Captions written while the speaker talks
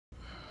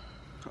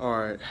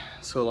Alright,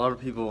 so a lot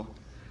of people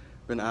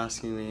have been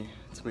asking me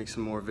to make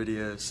some more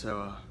videos,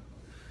 so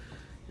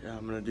yeah,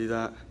 I'm gonna do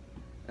that.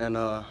 And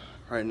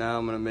right now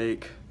I'm gonna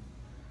make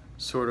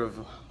sort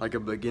of like a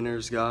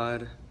beginner's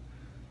guide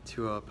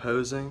to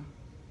posing.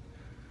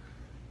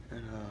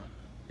 And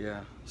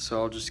yeah,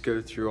 so I'll just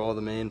go through all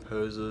the main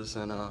poses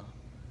and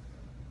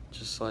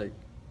just like,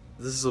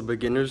 this is a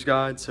beginner's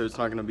guide, so it's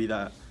not gonna be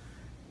that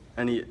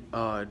any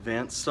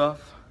advanced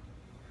stuff.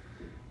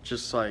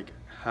 Just like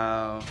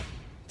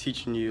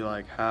teaching you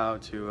like how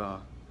to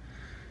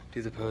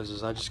do the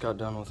poses. I just got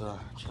done with a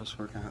chest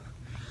workout,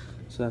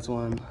 so that's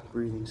why I'm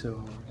breathing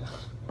so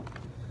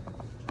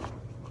hard.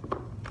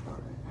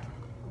 Alright.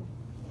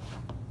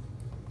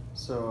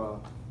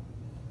 So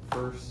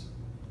first,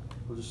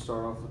 we'll just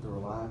start off with the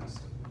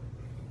relaxed.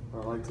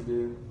 What I like to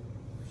do,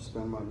 just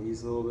bend my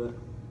knees a little bit,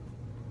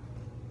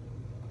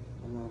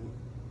 and then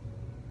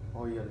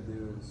all you gotta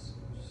do is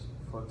just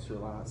flex your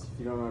lats. If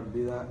you don't know how to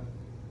do that,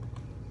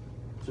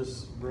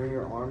 just bring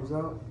your arms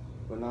out,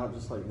 but not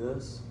just like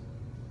this.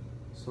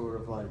 Sort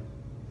of like,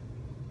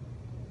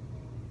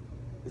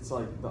 it's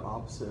like the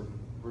opposite of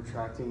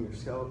retracting your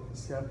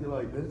scapula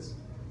like this.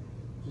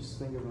 Just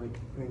think of like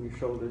putting your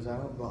shoulders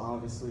out, but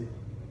obviously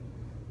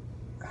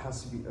it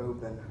has to be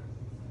open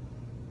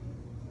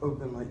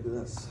like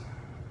this.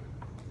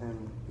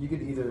 And you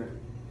could either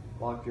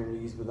lock your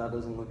knees, but that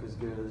doesn't look as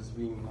good as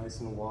being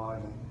nice and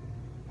wide and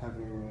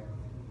having your,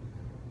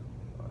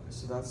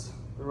 so that's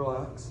the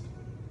relaxed.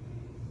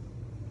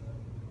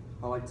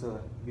 I like to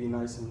be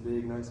nice and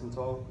big, nice and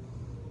tall.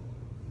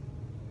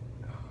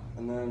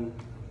 And then,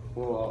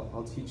 well,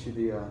 I'll teach you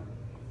the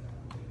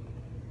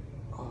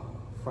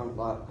front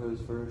lat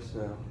pose first.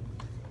 So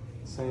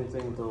same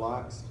thing with the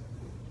relaxed,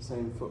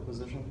 same foot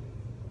position.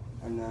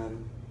 And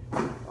then,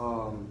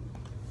 I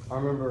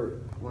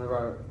remember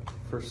whenever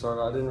I first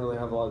started, I didn't really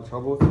have a lot of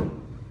trouble with it.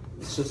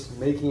 It's just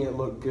making it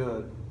look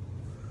good.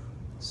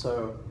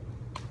 So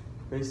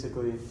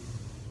basically,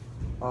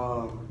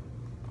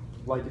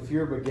 like if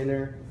you're a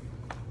beginner,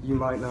 you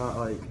might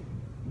not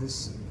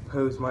this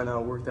pose might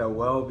not work that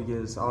well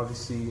because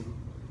obviously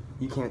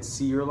you can't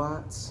see your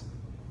lats.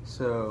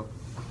 So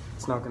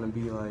it's not gonna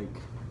be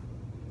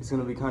it's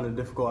gonna be kind of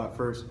difficult at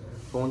first.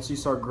 But once you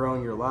start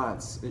growing your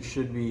lats, it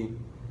should be,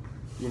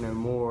 you know,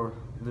 more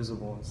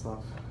visible and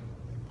stuff.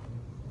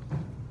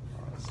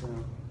 So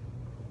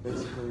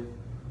basically,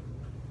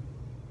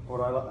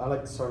 what I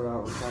like to start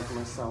out with retracting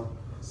my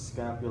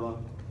scapula,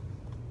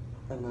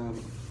 and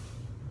then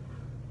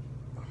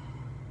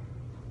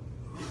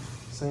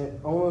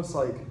almost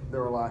like the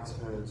relaxed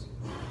pose.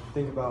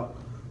 Think about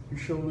your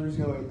shoulders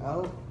going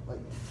out like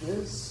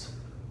this,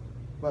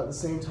 but at the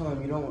same time,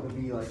 you don't want to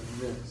be like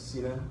this,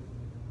 you know?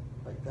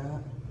 Like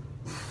that.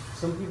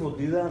 Some people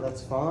do that,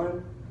 that's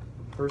fine.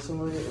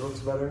 Personally, it looks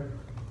better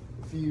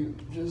if you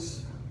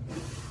just,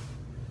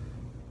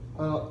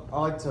 I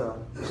like to,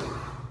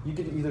 you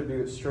could either do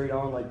it straight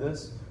on like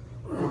this,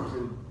 or you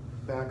could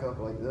back up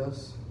like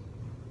this,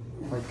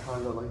 like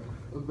kind of like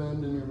a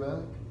bend in your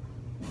back.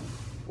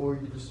 Or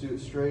you just do it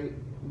straight,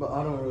 but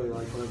I don't really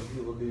like whenever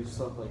people do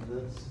stuff like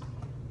this.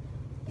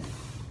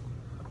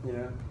 You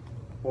know?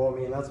 Well, I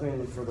mean, that's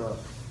mainly for the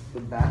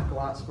back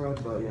lat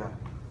spread, but yeah.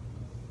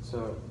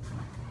 So,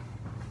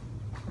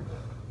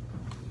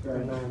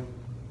 and then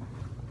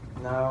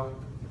now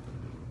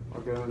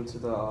I'll go into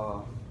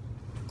the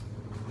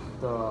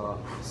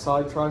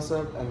side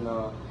tricep and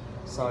the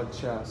side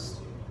chest.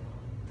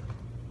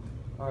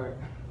 Alright,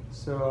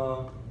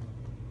 so,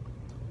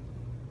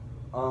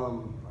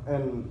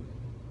 and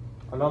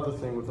another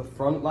thing with the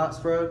front lat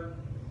spread,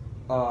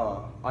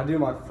 I do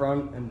my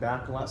front and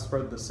back lat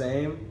spread the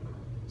same,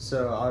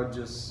 so I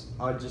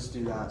just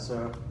do that.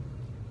 So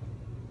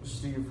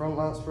just do your front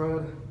lat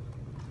spread,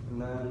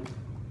 and then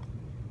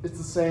it's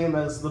the same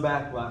as the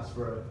back lat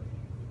spread.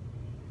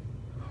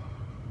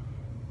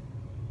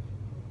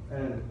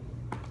 And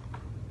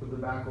with the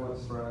back lat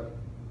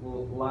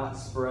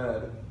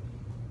spread,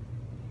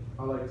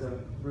 I like to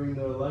bring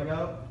the leg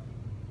out,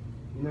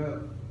 you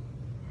know.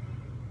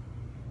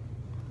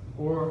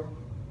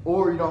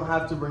 Or you don't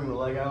have to bring the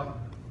leg out.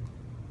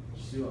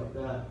 Just do it like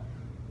that.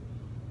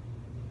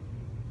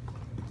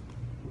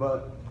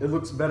 But it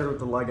looks better with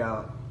the leg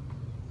out.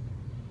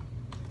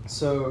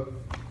 So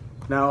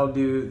now I'll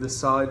do the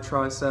side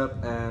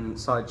tricep and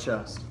side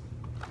chest.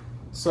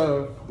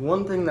 So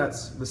one thing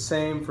that's the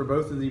same for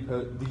both of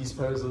these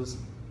poses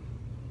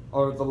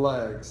are the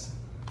legs.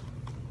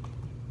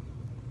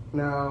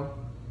 Now,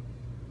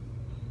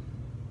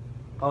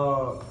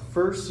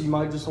 first you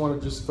might just want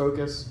to just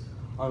focus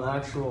on the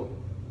actual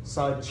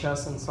side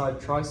chest and side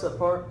tricep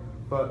part,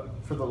 but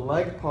for the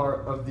leg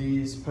part of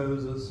these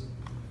poses,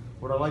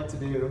 what I like to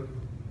do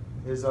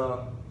is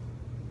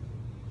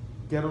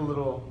get a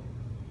little,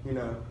 you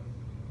know,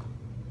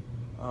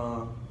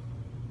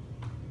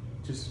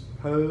 just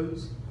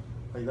pose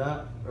like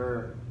that,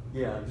 or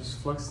yeah, just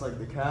flex like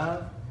the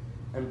calf,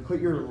 and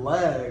put your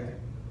leg,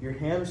 your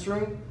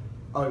hamstring,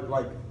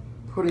 like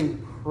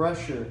putting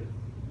pressure,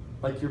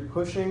 like you're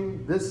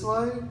pushing this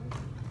leg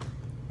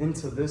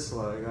into this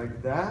leg,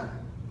 like that,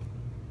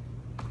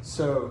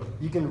 So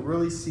you can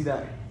really see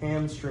that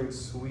hamstring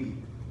sweep.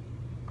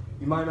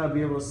 You might not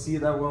be able to see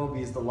it that well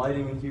because the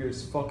lighting in here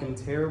is fucking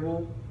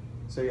terrible.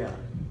 So yeah.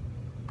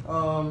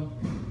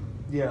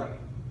 Yeah.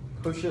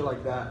 Push it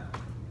like that.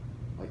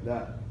 Like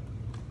that.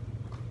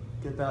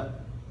 Get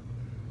that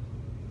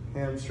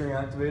hamstring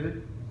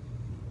activated.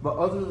 But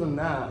other than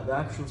that, the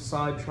actual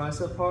side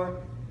tricep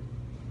part,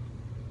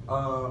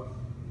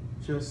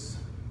 this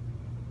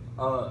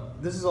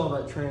is all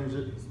that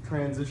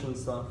transition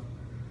stuff.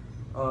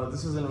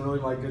 This isn't really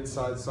my good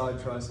side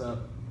tricep,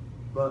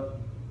 but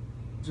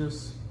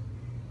just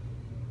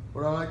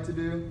what I like to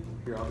do.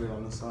 Here, I'll do it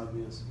on this side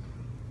because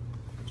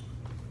it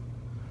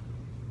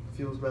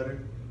feels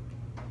better.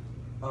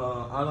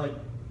 I like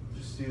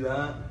just do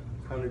that,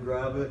 kind of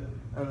grab it,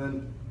 and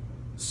then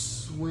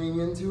swing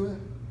into it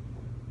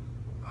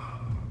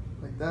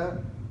like that.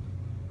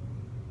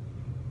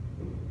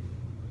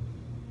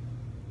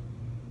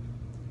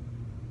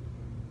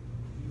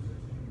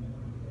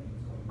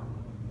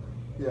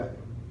 Yeah.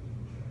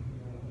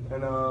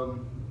 And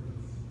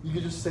you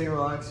can just stay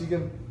relaxed.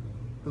 The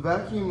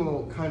vacuum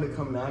will kind of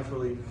come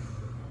naturally,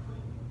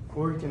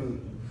 or you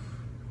can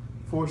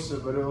force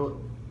it, but it'll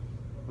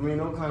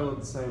kind of look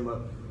the same,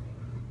 but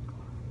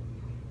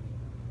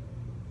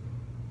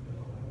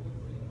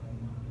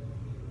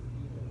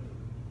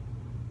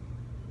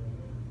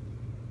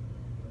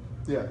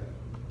yeah.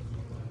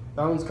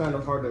 That one's kind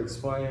of hard to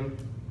explain.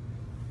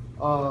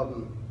 But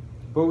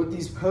with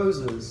these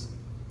poses,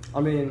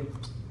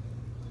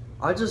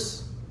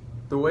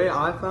 the way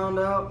I found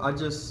out, I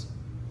just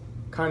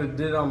kind of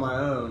did it on my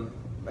own.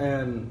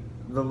 And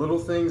the little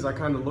things I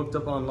kind of looked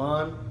up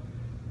online.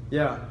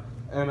 Yeah,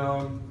 and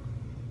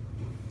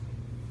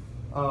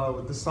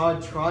with the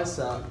side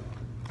tricep,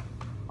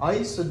 I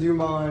used to do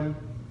mine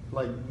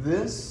like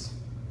this,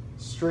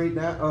 straight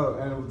down. Oh,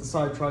 and with the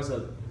side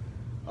tricep,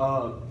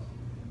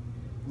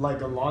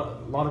 like a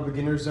lot of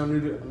beginners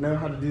don't know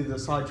how to do the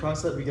side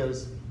tricep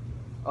because,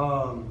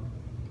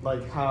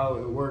 like how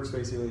it works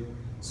basically.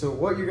 So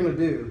what you're gonna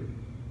do,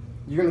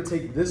 you're gonna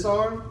take this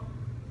arm,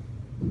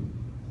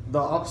 the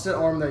opposite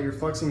arm that you're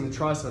flexing the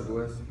tricep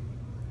with.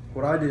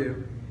 What I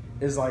do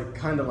is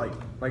kind of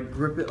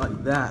grip it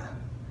like that,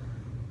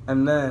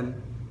 and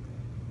then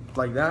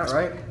like that,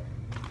 right?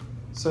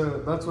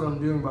 So that's what I'm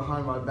doing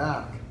behind my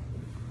back.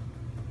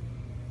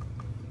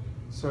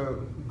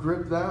 So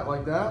grip that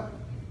like that,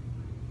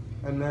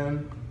 and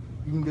then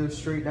you can go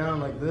straight down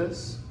like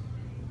this.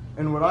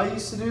 And what I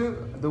used to do,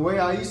 the way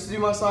I used to do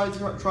my side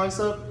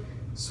tricep,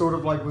 sort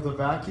of like with a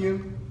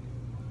vacuum,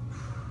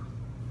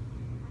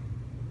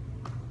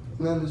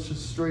 and then it's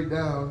just straight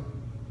down.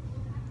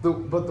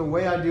 But the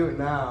way I do it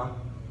now,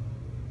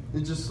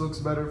 it just looks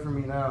better for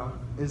me now,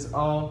 is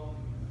I'll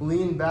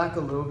lean back a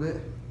little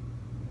bit,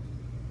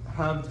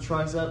 have the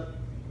tricep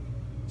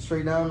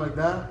straight down like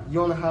that. You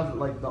want to have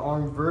the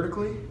arm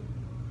vertically,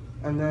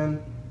 and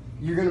then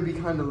you're going to be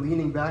kind of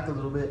leaning back a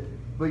little bit,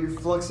 but you're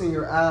flexing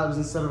your abs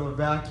instead of a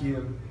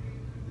vacuum.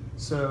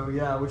 So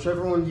yeah,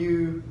 whichever one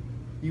you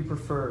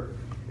prefer.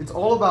 It's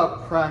all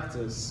about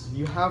practice.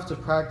 You have to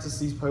practice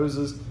these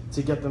poses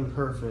to get them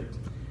perfect.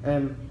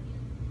 And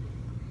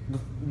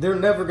they're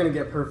never gonna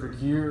get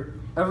perfect.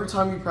 Every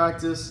time you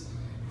practice,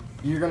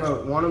 you're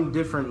gonna want them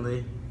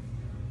differently.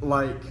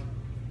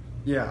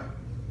 Yeah.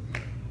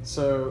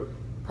 So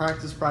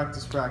practice your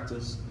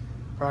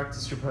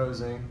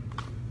posing.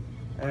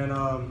 And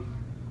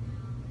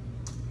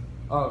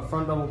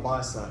front double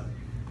bicep.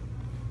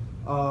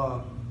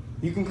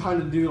 You can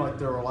kind of do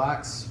the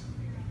relaxed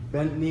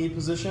bent knee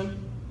position,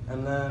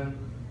 and then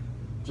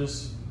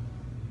just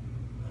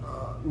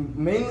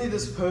mainly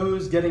this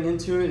pose, getting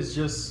into it, is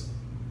just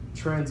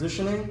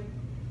transitioning.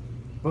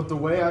 But the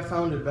way I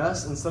found it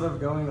best, instead of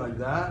going like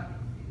that,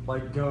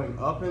 going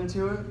up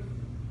into it,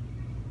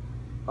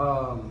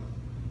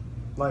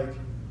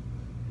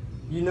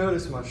 you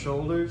notice my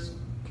shoulders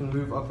can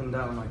move up and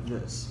down like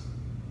this,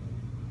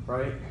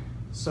 right?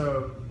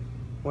 So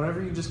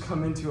whenever you just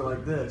come into it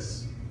like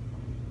this,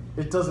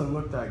 it doesn't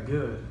look that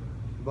good.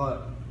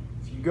 But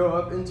if you go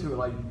up into it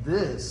like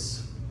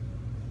this,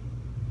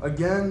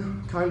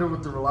 again, kind of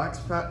with the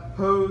relaxed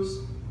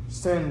pose,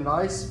 stand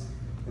nice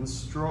and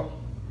strong,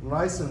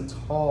 nice and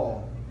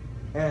tall.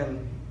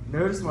 And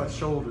notice my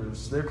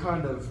shoulders. They're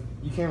kind of,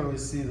 you can't really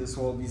see this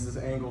well because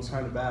this angle's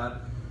kind of bad,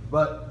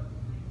 but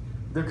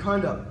they're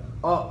kind of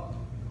up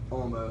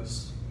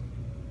almost,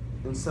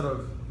 instead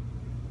of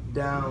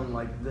down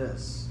like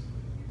this.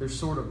 They're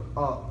sort of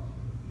up,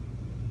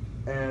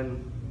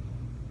 and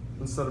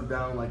instead of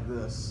down like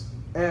this.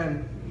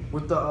 And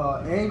with the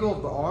angle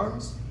of the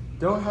arms,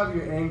 don't have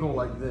your angle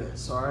like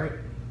this, all right?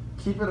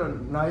 Keep it a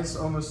nice,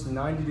 almost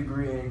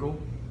 90-degree angle.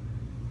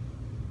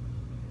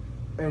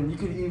 And you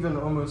could even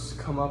almost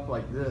come up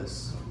like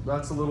this.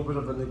 That's a little bit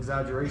of an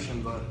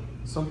exaggeration, but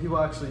some people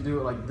actually do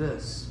it like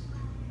this,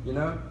 you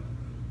know?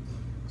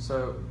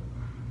 So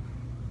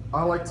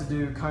I like to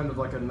do kind of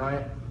like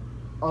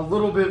a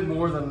little bit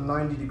more than a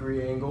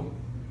 90-degree angle.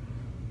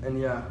 And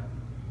yeah,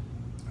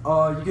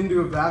 you can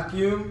do a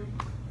vacuum,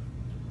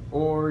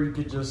 Or you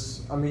could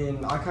just, I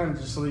mean, I kind of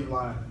just leave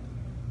my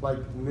like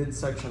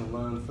midsection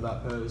alone for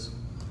that pose.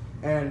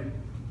 And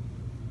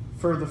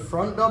for the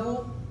front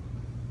double,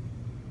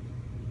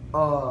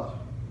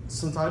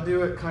 since I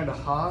do it kind of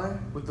high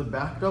with the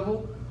back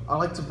double, I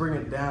like to bring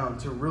it down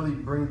to really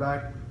bring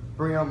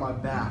out my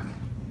back.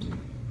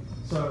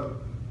 So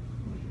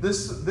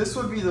this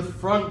would be the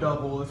front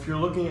double if you're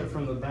looking at it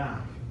from the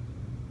back,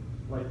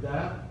 like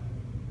that.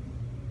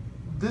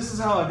 This is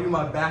how I do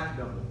my back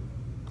double.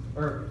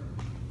 Or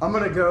I'm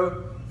gonna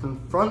go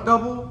from front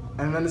double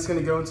and then it's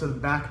gonna go into the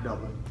back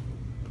double.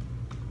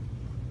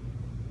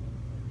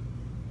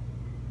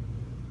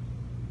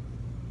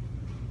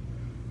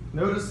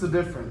 Notice the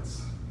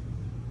difference.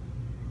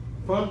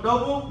 Front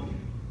double,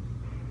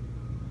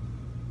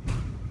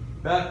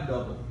 back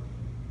double.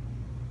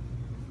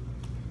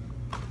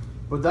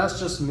 But that's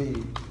just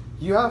me.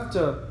 You have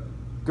to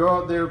go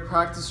out there,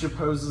 practice your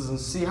poses and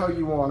see how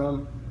you want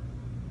them,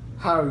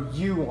 how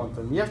you want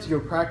them. You have to go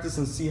practice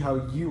and see how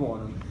you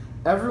want them.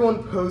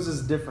 Everyone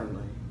poses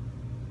differently.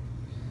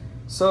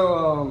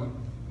 So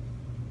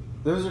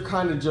those are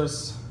kind of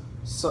just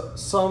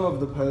some of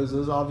the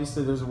poses.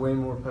 Obviously there's way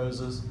more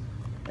poses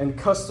and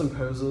custom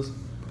poses,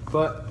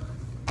 but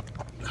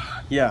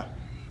yeah,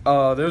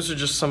 those are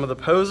just some of the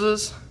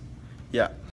poses. Yeah.